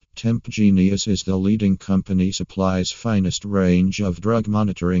TempGenius is the leading company supplies finest range of drug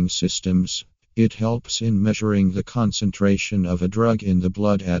monitoring systems. It helps in measuring the concentration of a drug in the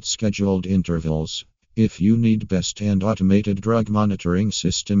blood at scheduled intervals. If you need best and automated drug monitoring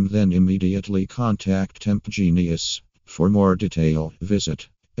system, then immediately contact TempGenius. For more detail, visit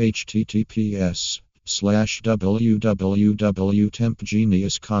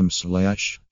https://www.tempgenius.com/